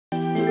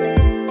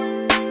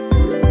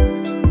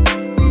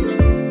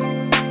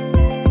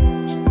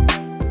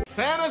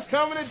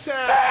coming to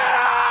town.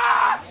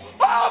 Santa!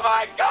 Oh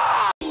my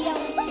God!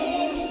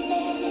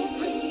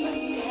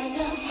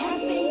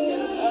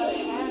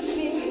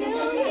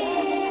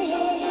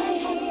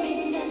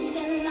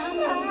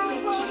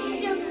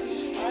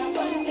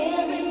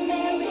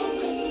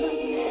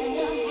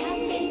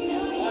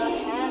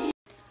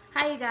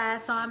 Hi you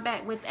guys, so I'm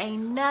back with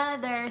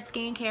another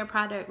skincare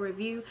product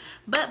review.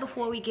 But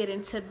before we get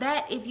into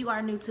that, if you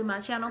are new to my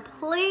channel,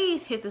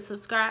 please hit the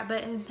subscribe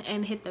button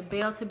and hit the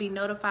bell to be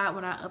notified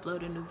when I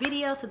upload a new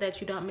video so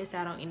that you don't miss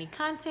out on any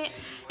content.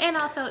 And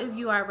also, if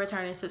you are a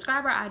returning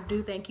subscriber, I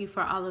do thank you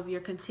for all of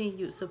your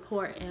continued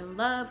support and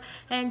love,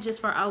 and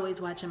just for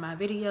always watching my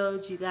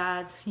videos. You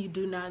guys, you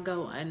do not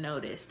go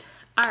unnoticed.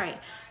 All right,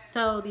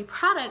 so the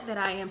product that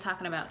I am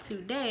talking about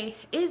today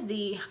is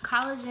the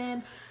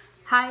Collagen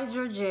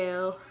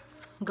Hydrogel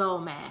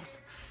Goldmask.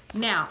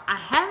 Now, I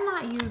have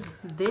not used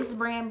this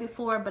brand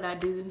before, but I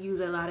do use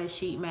a lot of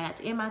sheet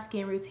masks in my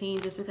skin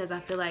routine, just because I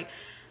feel like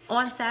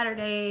on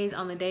Saturdays,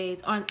 on the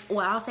days,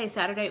 well, I'll say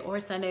Saturday or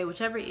Sunday,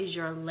 whichever is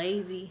your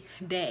lazy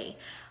day,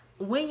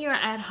 when you're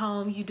at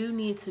home, you do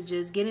need to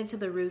just get into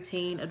the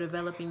routine of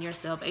developing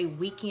yourself a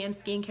weekend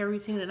skincare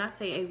routine. And I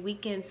say a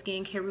weekend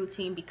skincare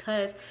routine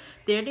because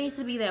there needs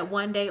to be that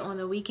one day on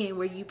the weekend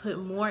where you put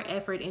more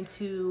effort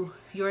into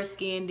your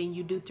skin than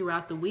you do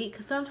throughout the week.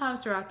 Because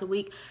sometimes throughout the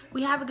week,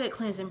 we have a good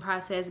cleansing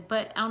process,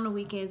 but on the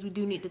weekends, we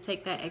do need to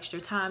take that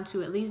extra time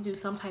to at least do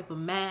some type of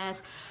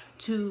mask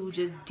to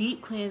just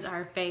deep cleanse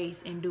our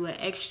face and do an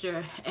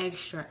extra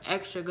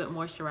good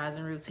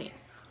moisturizing routine.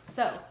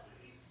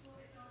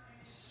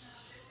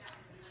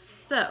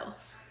 So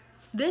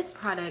this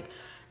product,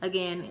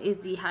 again, is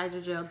the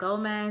Hydrogel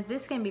Gold Mask.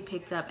 This can be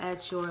picked up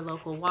at your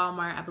local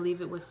Walmart. I believe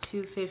it was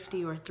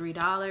 $2.50 or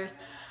 $3.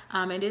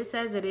 And it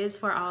says it is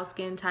for all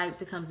skin types.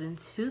 It comes in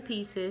 2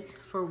 pieces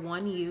for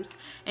 1 use.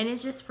 And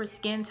it's just for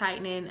skin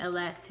tightening,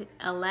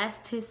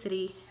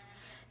 elasticity.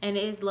 And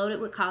it is loaded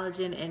with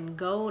collagen and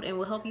gold and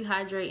will help you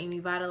hydrate and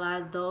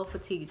revitalize dull,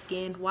 fatigued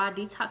skin while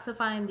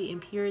detoxifying the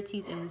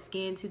impurities in the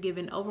skin to give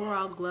an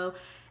overall glow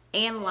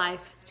and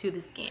life to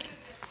the skin.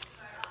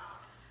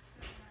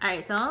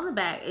 Alright, so on the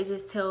back, it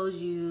just tells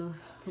you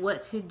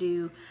what to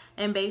do.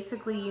 And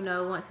basically, you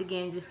know, once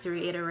again, just to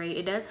reiterate,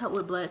 it does help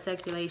with blood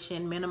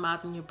circulation,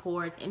 minimizing your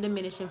pores, and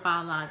diminishing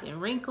fine lines and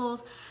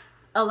wrinkles.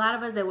 A lot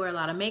of us that wear a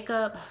lot of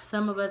makeup,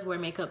 some of us wear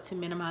makeup to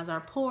minimize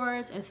our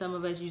pores, and some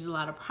of us use a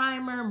lot of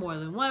primer, more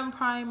than one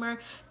primer,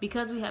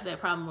 because we have that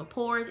problem with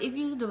pores. If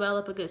you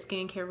develop a good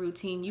skincare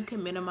routine, you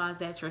can minimize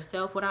that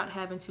yourself without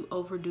having to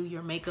overdo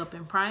your makeup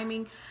and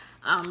priming.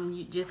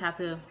 You just have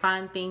to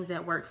find things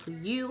that work for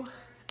you.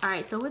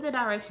 Alright, so with the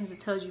directions, it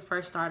tells you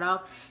first start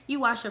off,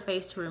 you wash your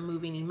face to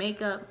remove any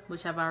makeup,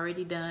 which I've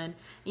already done.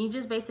 And you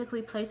just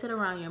basically place it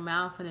around your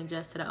mouth and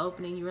adjust to the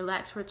opening. You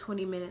relax for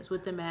 20 minutes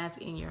with the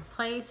mask in your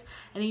place,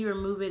 and then you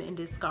remove it and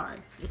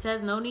discard. It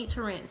says no need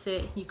to rinse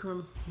it. You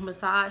can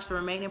massage the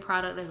remaining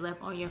product that's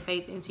left on your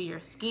face into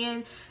your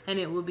skin, and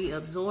it will be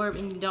absorbed,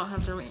 and you don't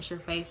have to rinse your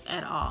face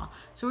at all.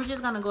 So we're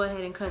just going to go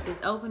ahead and cut this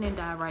open and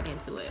dive right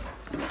into it.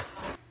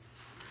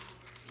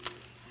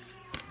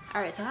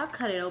 Alright, so I've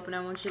cut it open.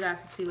 I want you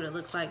guys to see what it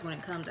looks like when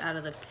it comes out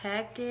of the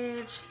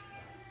package.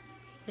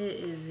 It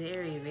is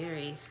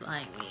very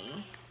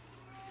slimy.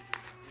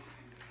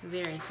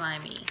 Very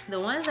slimy. The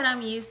ones that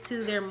I'm used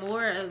to, they're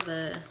more of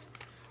a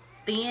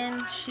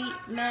thin sheet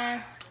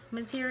mask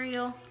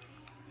material.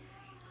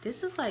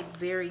 This is like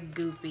very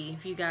goopy,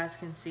 if you guys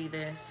can see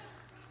this.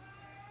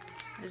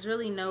 There's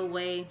really no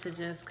way to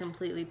just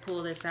completely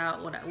pull this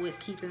out with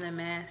keeping the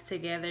mask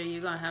together.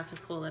 You're gonna have to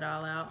pull it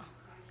all out.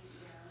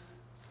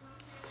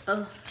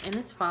 Oh, and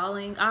it's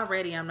falling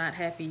already. I'm not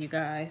happy, you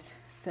guys,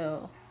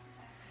 so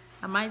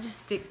I might just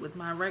stick with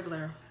my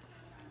regular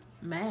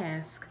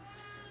mask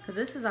because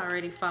this is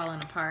already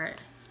falling apart.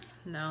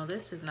 No,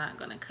 this is not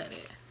gonna cut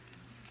it.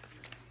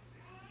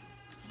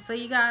 So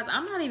you guys,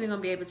 I'm not even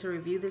gonna be able to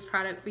review this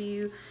product for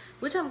you,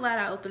 which I'm glad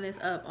I opened this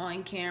up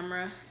on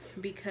camera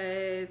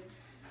because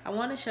I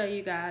want to show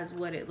you guys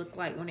what it looked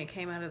like when it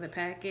came out of the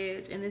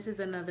package. And this is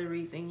another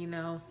reason, you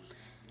know,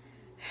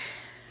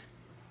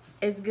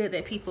 it's good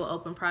that people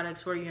open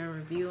products for you and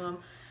review them.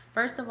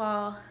 First of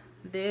all,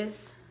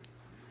 this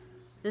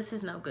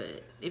is no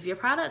good. If your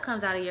product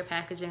comes out of your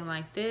packaging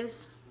like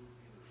this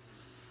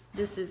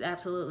is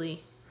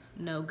absolutely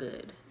no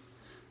good.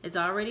 It's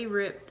already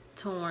ripped,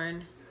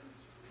 torn.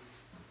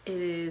 It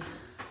is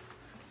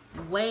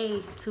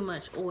way too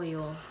much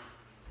oil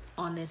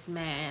on this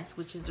mask,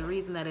 which is the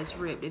reason that it's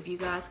ripped. If you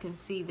guys can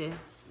see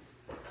this,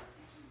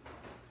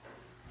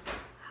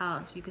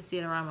 how you can see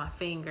it around my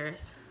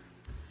fingers.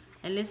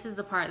 And this is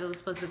the part that was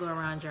supposed to go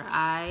around your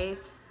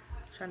eyes.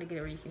 I'm trying to get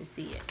it where you can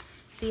see it.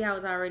 See how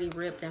it's already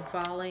ripped and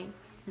falling?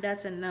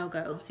 That's a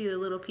no-go. See the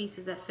little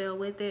pieces that fell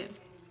with it?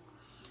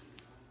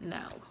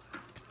 No.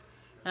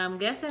 And I'm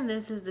guessing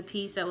this is the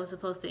piece that was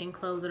supposed to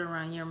enclose it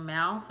around your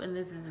mouth, and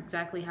this is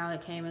exactly how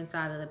it came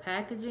inside of the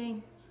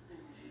packaging.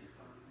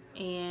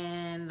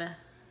 And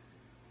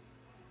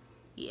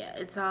yeah,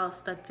 it's all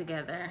stuck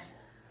together.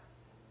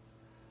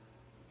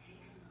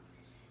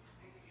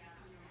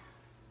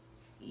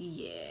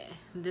 yeah,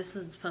 this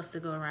was supposed to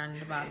go around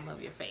the bottom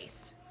of your face.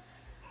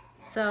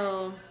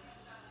 So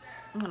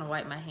I'm gonna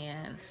wipe my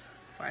hands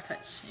before I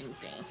touch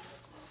anything.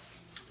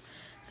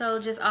 So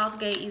just off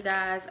gate, you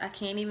guys, I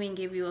can't even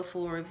give you a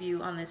full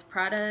review on this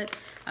product.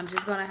 I'm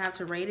just gonna have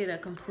to rate it a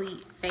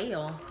complete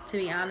fail. To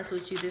be honest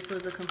with you, this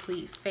was a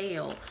complete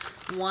fail.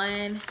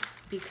 One,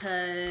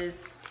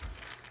 because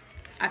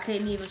I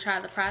couldn't even try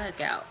the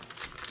product out.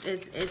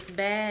 It's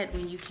bad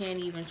when you can't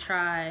even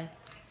try.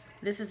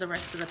 This is the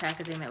rest of the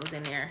packaging that was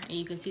in there, and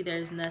you can see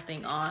there's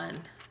nothing on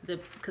the,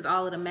 because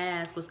all of the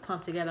mask was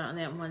clumped together on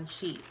that one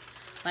sheet.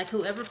 Like,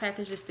 whoever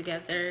packaged this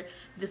together,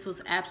 this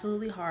was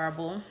absolutely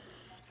horrible.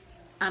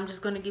 I'm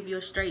just going to give you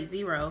a straight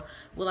 0.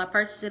 Will I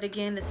purchase it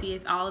again to see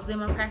if all of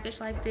them are packaged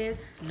like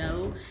this?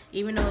 No.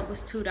 Even though it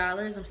was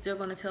 $2, I'm still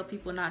going to tell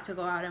people not to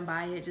go out and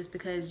buy it, just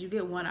because you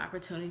get one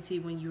opportunity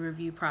when you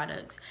review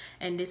products.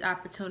 And this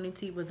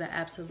opportunity was an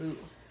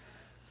absolute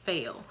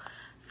fail.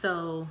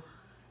 So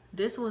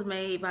this was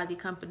made by the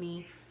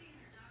company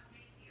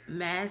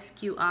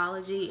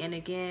Mascuology. And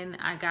again,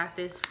 I got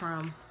this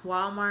from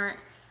Walmart.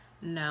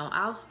 No,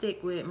 I'll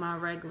stick with my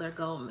regular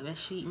gold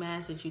sheet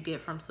mask that you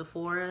get from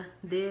Sephora.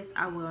 This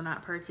I will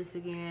not purchase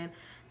again.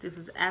 This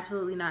was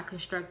absolutely not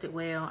constructed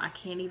well. I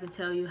can't even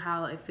tell you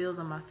how it feels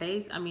on my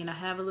face. I mean, I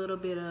have a little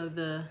bit of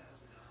the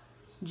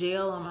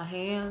gel on my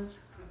hands,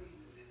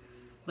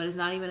 but it's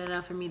not even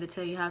enough for me to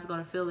tell you how it's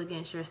going to feel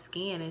against your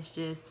skin. It's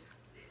just,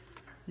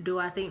 do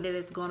I think that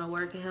it's going to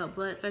work and help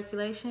blood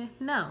circulation?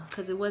 No,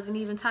 because it wasn't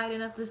even tight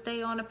enough to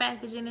stay on the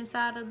packaging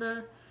inside of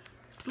the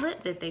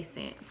slip that they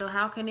sent. So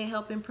how can it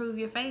help improve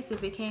your face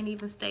if it can't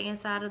even stay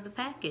inside of the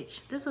package?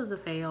 This was a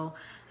fail.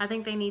 I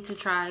think they need to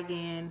try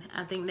again.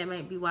 I think that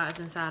might be why it's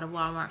inside of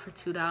Walmart for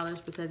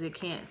 $2, because it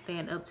can't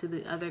stand up to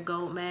the other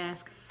gold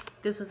mask.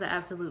 This was an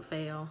absolute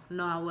fail.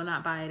 No, I will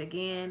not buy it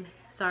again.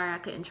 Sorry I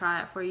couldn't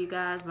try it for you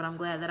guys, but I'm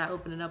glad that I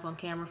opened it up on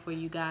camera for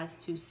you guys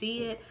to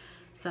see it.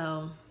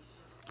 So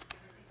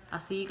I'll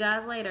see you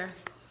guys later.